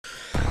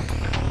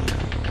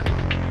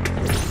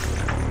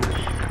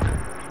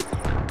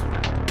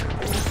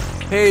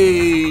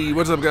Hey,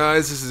 what's up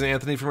guys? This is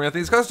Anthony from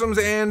Anthony's Customs,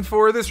 and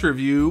for this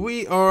review,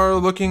 we are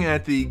looking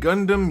at the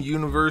Gundam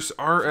Universe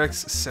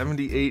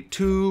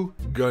RX-78-2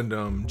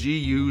 Gundam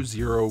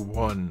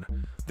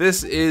GU-01.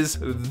 This is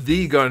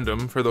the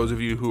Gundam, for those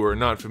of you who are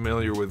not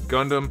familiar with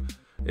Gundam.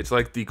 It's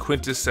like the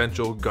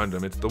quintessential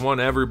Gundam. It's the one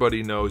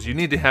everybody knows. You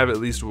need to have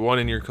at least one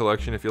in your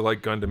collection if you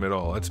like Gundam at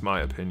all. That's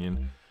my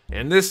opinion.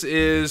 And this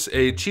is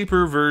a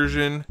cheaper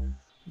version.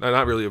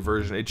 Not really a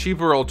version, a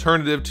cheaper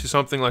alternative to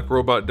something like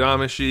Robot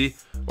Damashii,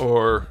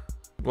 or,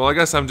 well, I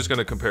guess I'm just going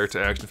to compare it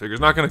to action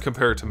figures, not going to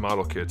compare it to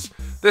model kits.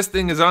 This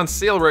thing is on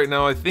sale right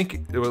now. I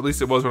think, or at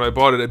least it was when I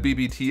bought it at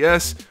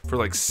BBTS, for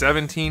like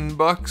 17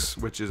 bucks,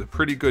 which is a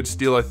pretty good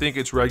steal. I think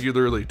it's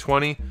regularly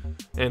 20,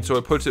 and so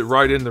it puts it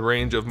right in the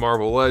range of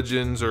Marvel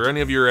Legends, or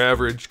any of your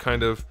average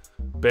kind of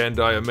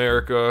Bandai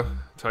America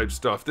type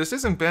stuff. This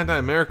isn't Bandai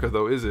America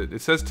though, is it?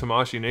 It says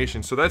Tamashii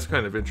Nation, so that's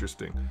kind of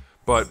interesting.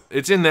 But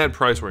it's in that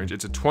price range.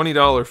 It's a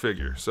 $20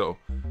 figure, so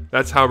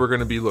that's how we're going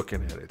to be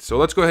looking at it. So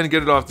let's go ahead and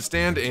get it off the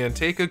stand and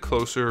take a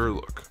closer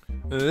look.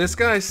 This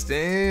guy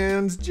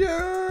stands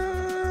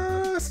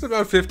just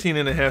about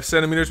 15.5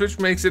 centimeters, which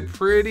makes it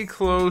pretty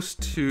close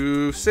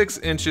to 6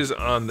 inches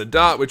on the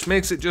dot, which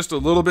makes it just a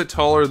little bit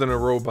taller than a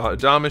Robot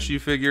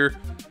Damashii figure.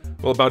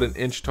 Well, about an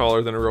inch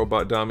taller than a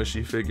Robot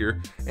Damashii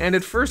figure. And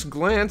at first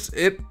glance,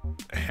 it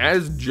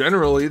has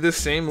generally the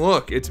same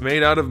look. It's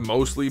made out of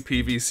mostly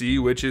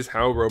PVC, which is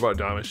how Robot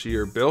Damashii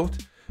are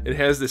built. It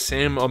has the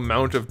same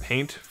amount of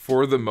paint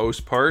for the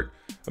most part.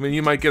 I mean,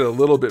 you might get a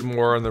little bit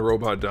more on the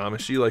Robot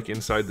Damashii, like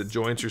inside the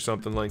joints or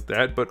something like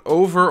that, but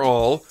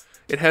overall,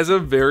 it has a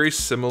very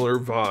similar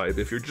vibe.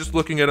 If you're just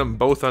looking at them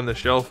both on the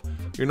shelf,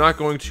 you're not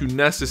going to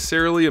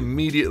necessarily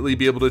immediately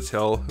be able to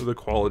tell the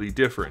quality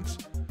difference.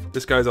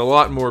 This guy's a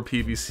lot more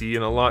PVC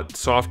and a lot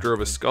softer of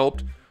a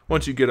sculpt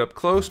once you get up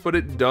close, but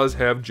it does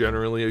have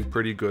generally a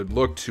pretty good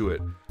look to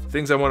it.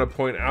 Things I want to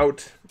point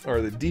out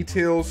are the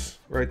details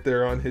right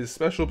there on his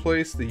special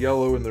place. The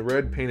yellow and the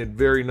red painted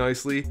very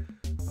nicely.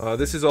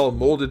 This is all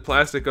molded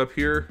plastic up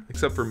here,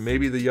 except for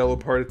maybe the yellow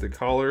part at the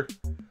collar.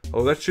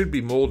 Oh, that should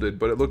be molded,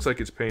 but it looks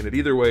like it's painted.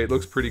 Either way, it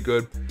looks pretty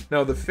good.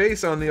 Now, the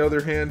face, on the other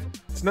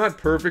hand, it's not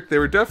perfect. They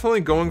were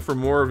definitely going for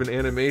more of an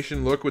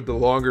animation look with the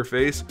longer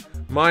face.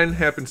 Mine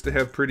happens to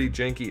have pretty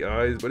janky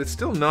eyes, but it's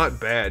still not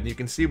bad. You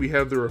can see we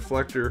have the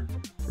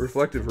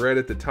reflective red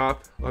at the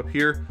top up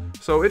here.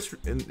 So it's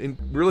in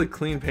really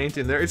clean paint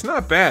in there. It's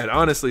not bad,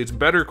 honestly. It's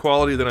better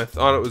quality than I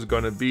thought it was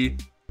going to be,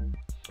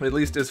 at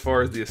least as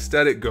far as the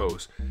aesthetic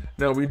goes.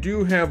 Now, we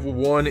do have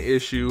one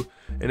issue,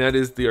 and that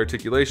is the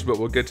articulation, but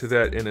we'll get to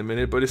that in a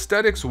minute. But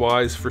aesthetics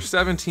wise, for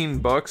 17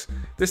 bucks,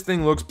 this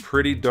thing looks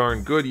pretty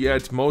darn good. Yeah,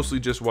 it's mostly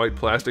just white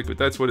plastic, but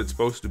that's what it's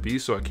supposed to be,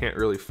 so I can't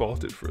really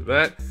fault it for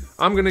that.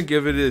 I'll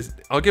give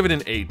it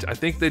an 8. I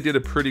think they did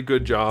a pretty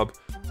good job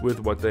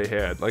with what they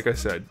had. Like I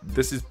said,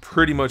 this is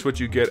pretty much what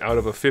you get out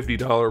of a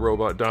 $50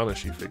 Robot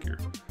Damashii figure,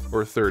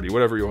 or 30,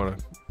 whatever you want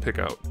to pick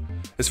out.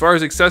 As far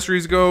as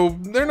accessories go,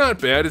 they're not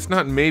bad. It's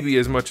not maybe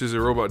as much as a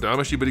Robot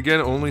Damashii, but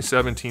again, only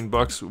 17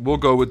 bucks. We'll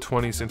go with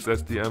 20 since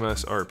that's the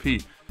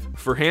MSRP.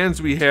 For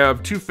hands, we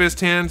have 2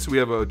 fist hands, we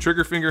have a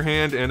trigger finger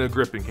hand, and a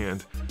gripping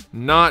hand.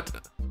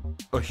 Not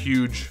a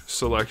huge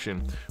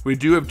selection. We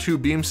do have 2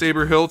 beam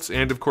saber hilts,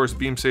 and of course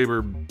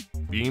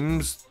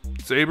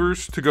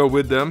sabers to go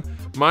with them.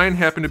 Mine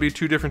happen to be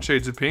 2 different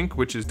shades of pink,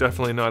 which is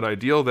definitely not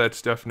ideal.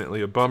 That's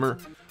definitely a bummer.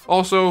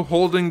 Also,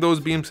 holding those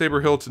beam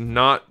saber hilts,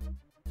 not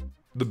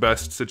the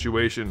best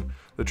situation.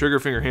 The trigger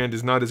finger hand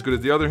is not as good as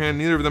the other hand.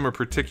 Neither of them are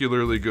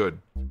particularly good.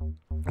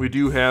 We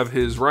do have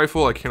his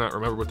rifle. I cannot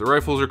remember what the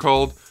rifles are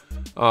called,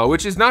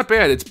 which is not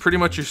bad. It's pretty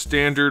much your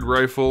standard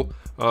rifle.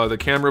 The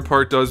camera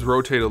part does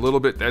rotate a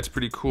little bit. That's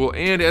pretty cool.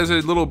 And as a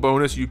little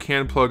bonus, you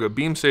can plug a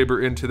beam saber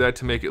into that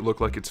to make it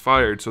look like it's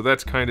fired. So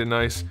that's kind of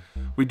nice.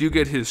 We do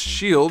get his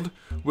shield,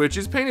 which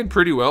is painted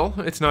pretty well.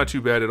 It's not too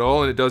bad at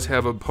all, and it does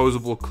have a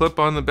posable clip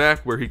on the back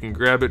where he can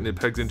grab it and it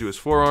pegs into his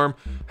forearm.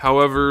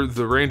 However,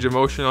 the range of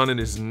motion on it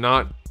is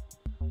not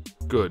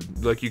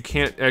good. Like, you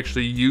can't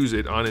actually use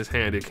it on his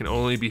hand. It can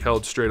only be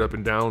held straight up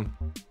and down.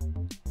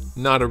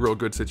 Not a real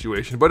good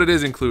situation, but it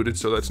is included,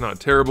 so that's not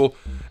terrible.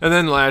 And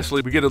then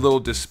lastly, we get a little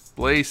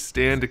display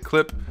stand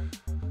clip,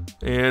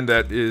 and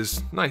that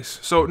is nice.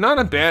 So not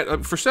a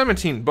bad, for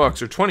 17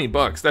 bucks or 20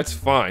 bucks, that's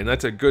fine.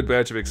 That's a good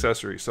batch of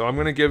accessories. So I'm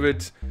gonna give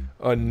it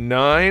a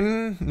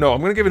 9. No, I'm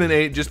gonna give it an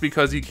 8 just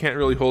because he can't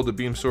really hold the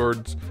beam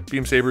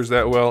sabers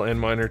that well, and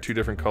mine are 2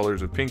 different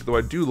colors of pink, though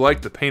I do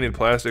like the painted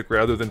plastic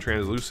rather than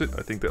translucent.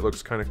 I think that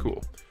looks kind of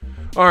cool.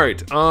 All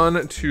right,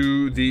 on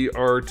to the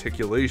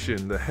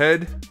articulation. The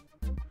head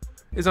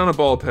is on a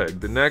ball peg.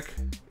 The neck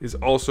is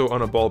also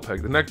on a ball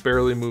peg. The neck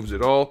barely moves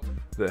at all.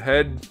 The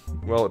head,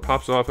 well, it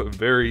pops off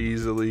very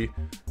easily.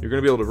 You're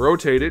going to be able to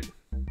rotate it,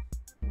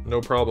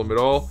 no problem at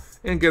all,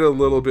 and get a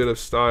little bit of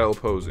style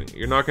posing.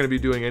 You're not going to be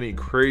doing any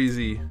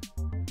crazy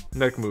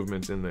neck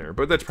movements in there,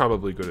 but that's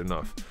probably good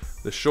enough.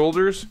 The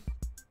shoulders,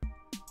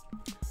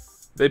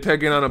 they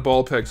peg in on a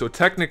ball peg, so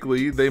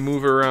technically they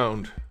move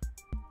around,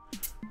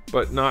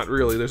 but not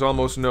really. There's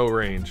almost no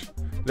range.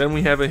 Then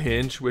we have a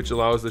hinge, which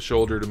allows the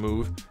shoulder to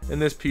move.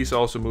 And this piece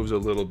also moves a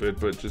little bit,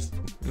 but just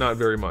not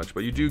very much.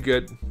 But you do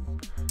get...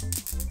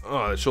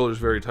 Oh, that shoulder's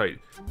very tight.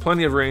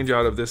 Plenty of range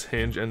out of this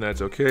hinge, and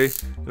that's okay.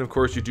 And of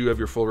course, you do have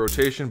your full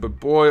rotation, but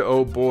boy,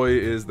 oh boy,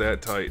 is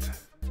that tight.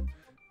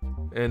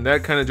 And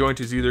that kind of joint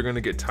is either going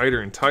to get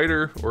tighter and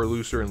tighter, or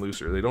looser and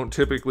looser. They don't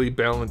typically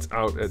balance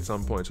out at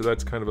some point, so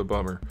that's kind of a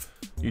bummer.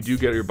 You do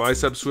get your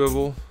bicep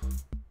swivel.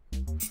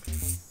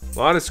 A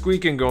lot of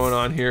squeaking going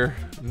on here.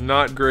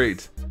 Not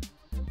great.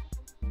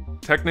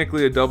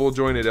 Technically a double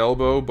jointed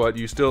elbow, but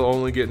you still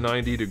only get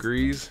 90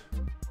 degrees.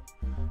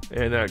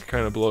 And that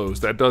kind of blows.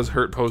 That does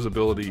hurt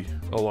posability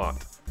a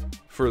lot.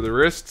 For the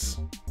wrists,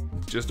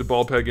 just a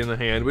ball peg in the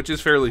hand, which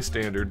is fairly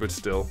standard, but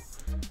still.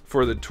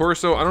 For the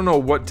torso, I don't know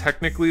what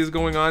technically is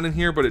going on in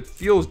here, but it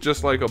feels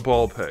just like a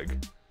ball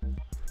peg.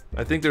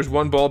 I think there's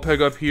one ball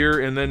peg up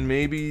here, and then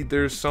maybe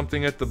there's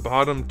something at the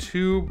bottom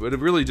too, but it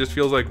really just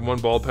feels like one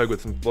ball peg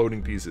with some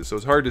floating pieces, so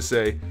it's hard to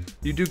say.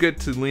 You do get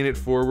to lean it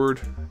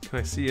forward. Can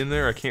I see in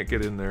there? I can't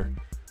get in there.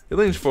 It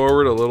leans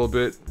forward a little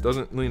bit,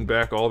 doesn't lean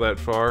back all that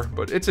far,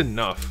 but it's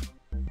enough.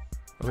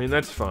 I mean,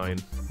 that's fine.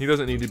 He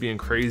doesn't need to be in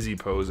crazy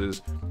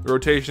poses. The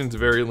rotation's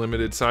very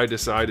limited, side to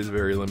side is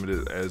very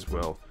limited as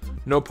well.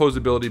 No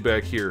posability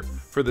back here.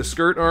 For the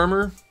skirt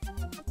armor,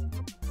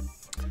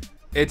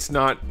 it's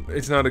not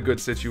a good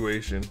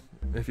situation.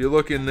 If you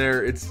look in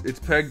there, it's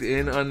pegged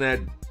in on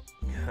that.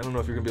 I don't know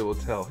if you're gonna be able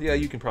to tell. Yeah,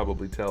 you can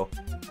probably tell.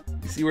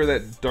 You see where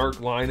that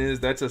dark line is?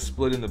 That's a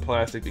split in the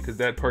plastic because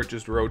that part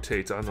just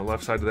rotates on the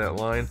left side of that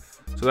line.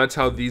 So that's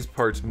how these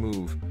parts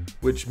move,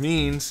 which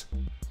means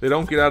they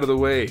don't get out of the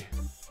way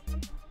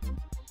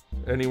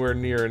anywhere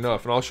near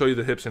enough. And I'll show you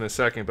the hips in a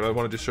second, but I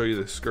wanted to show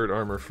you the skirt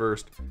armor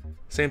first.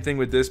 Same thing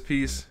with this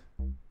piece.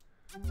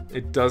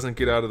 It doesn't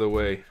get out of the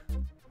way.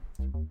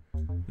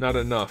 Not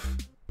enough.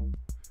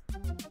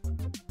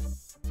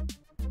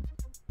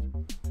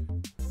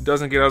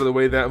 Doesn't get out of the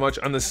way that much.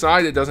 On the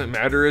side, it doesn't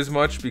matter as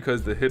much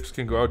because the hips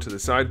can go out to the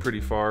side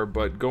pretty far,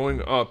 but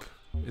going up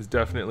is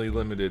definitely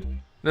limited.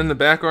 Then the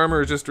back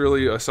armor is just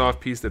really a soft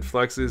piece that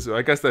flexes.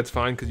 I guess that's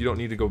fine because you don't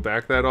need to go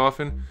back that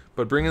often,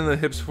 but bringing the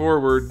hips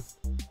forward,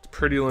 it's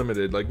pretty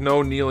limited. Like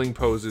no kneeling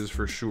poses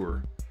for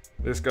sure.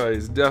 This guy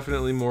is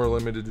definitely more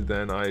limited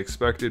than I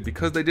expected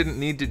because they didn't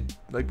need to,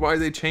 like, why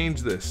they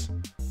changed this?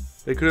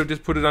 They could have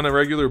just put it on a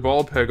regular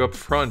ball peg up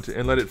front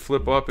and let it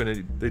flip up,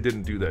 and they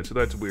didn't do that, so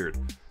that's weird.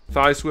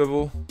 Thigh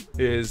swivel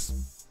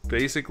is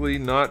basically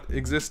not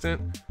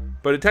existent,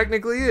 but it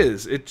technically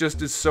is. It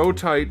just is so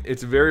tight,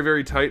 it's very,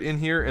 very tight in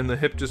here, and the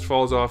hip just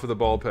falls off of the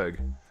ball peg.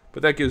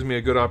 But that gives me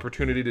a good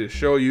opportunity to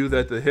show you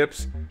that the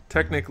hips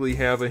technically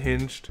have a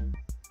hinged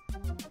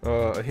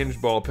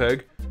ball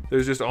peg.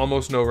 There's just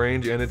almost no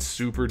range, and it's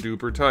super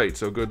duper tight,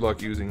 so good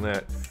luck using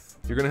that.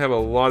 You're going to have a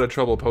lot of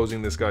trouble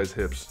posing this guy's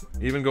hips.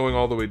 Even going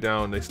all the way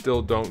down, they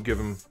still don't give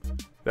him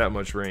that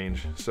much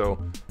range.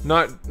 So,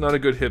 not a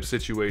good hip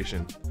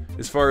situation.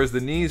 As far as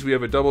the knees, we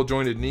have a double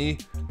jointed knee.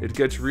 It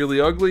gets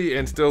really ugly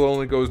and still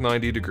only goes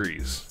 90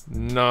 degrees.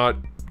 Not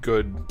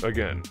good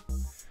again.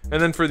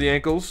 And then for the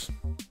ankles,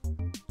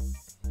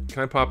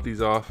 can I pop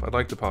these off? I'd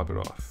like to pop it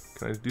off.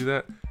 Can I do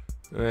that?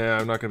 Yeah,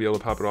 I'm not going to be able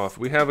to pop it off.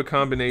 We have a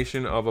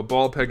combination of a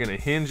ball peg and a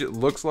hinge, it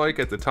looks like,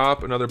 at the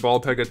top, another ball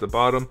peg at the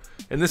bottom,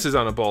 and this is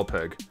on a ball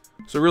peg.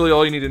 So really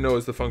all you need to know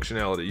is the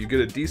functionality. You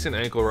get a decent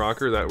ankle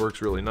rocker, that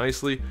works really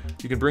nicely.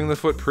 You can bring the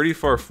foot pretty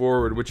far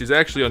forward, which is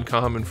actually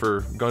uncommon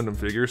for Gundam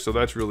figures, so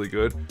that's really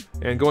good.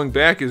 And going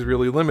back is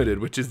really limited,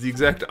 which is the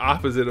exact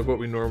opposite of what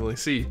we normally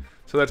see.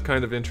 So that's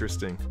kind of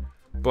interesting.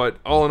 But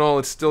all in all,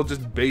 it's still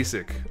just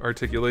basic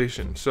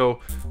articulation. So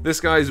this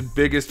guy's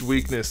biggest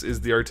weakness is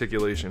the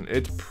articulation.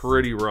 It's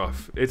pretty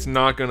rough. It's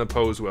not going to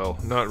pose well.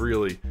 Not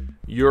really.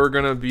 You're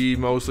going to be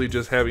mostly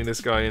just having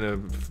this guy in a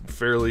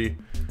fairly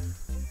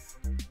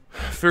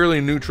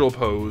neutral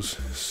pose.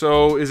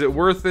 So is it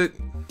worth it?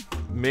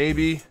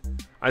 Maybe.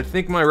 I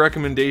think my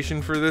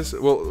recommendation for this,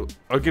 well,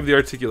 I'll give the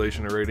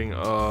articulation a rating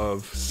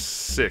of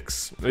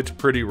 6. It's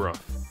pretty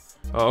rough.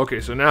 Okay,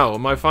 so now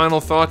my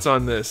final thoughts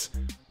on this.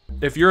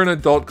 If you're an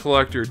adult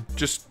collector,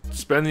 just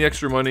spend the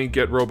extra money,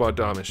 get Robot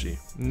Damashii.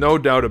 No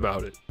doubt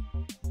about it.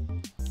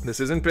 This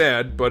isn't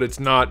bad, but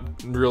it's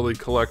not really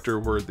collector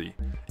worthy.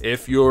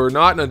 If you're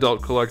not an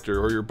adult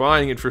collector, or you're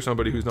buying it for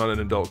somebody who's not an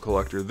adult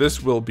collector,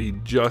 this will be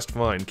just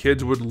fine.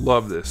 Kids would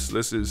love this.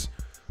 This is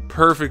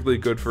perfectly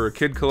good for a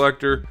kid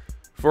collector.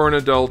 For an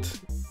adult,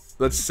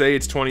 let's say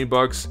it's 20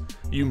 bucks.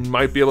 You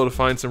might be able to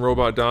find some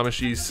Robot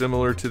Damashii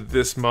similar to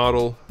this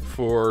model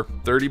for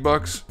 30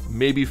 bucks,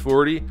 maybe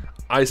 40.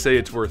 I say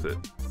it's worth it.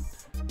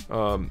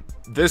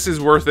 This is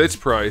worth its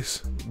price,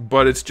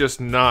 but it's just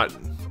not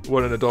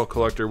what an adult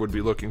collector would be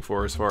looking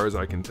for as far as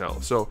I can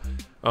tell. So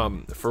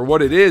for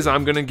what it is,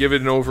 I'm going to give it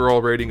an overall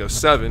rating of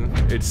 7.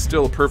 It's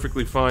still a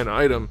perfectly fine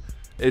item.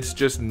 It's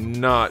just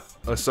not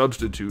a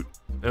substitute.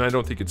 And I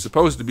don't think it's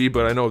supposed to be,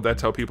 but I know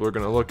that's how people are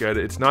going to look at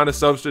it. It's not a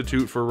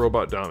substitute for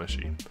Robot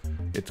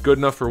Damashii. It's good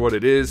enough for what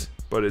it is,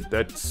 but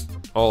that's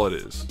all it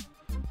is.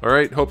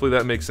 Alright, hopefully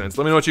that makes sense.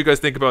 Let me know what you guys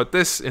think about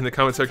this in the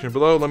comment section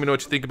below. Let me know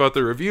what you think about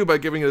the review by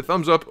giving it a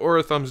thumbs up or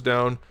a thumbs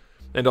down.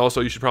 And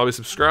also, you should probably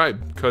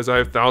subscribe, because I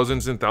have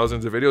thousands and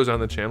thousands of videos on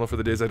the channel for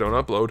the days I don't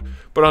upload.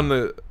 But on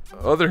the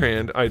other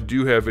hand, I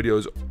do have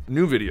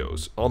new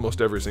videos, almost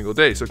every single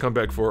day. So come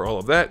back for all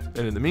of that,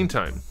 and in the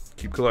meantime,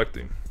 keep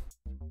collecting.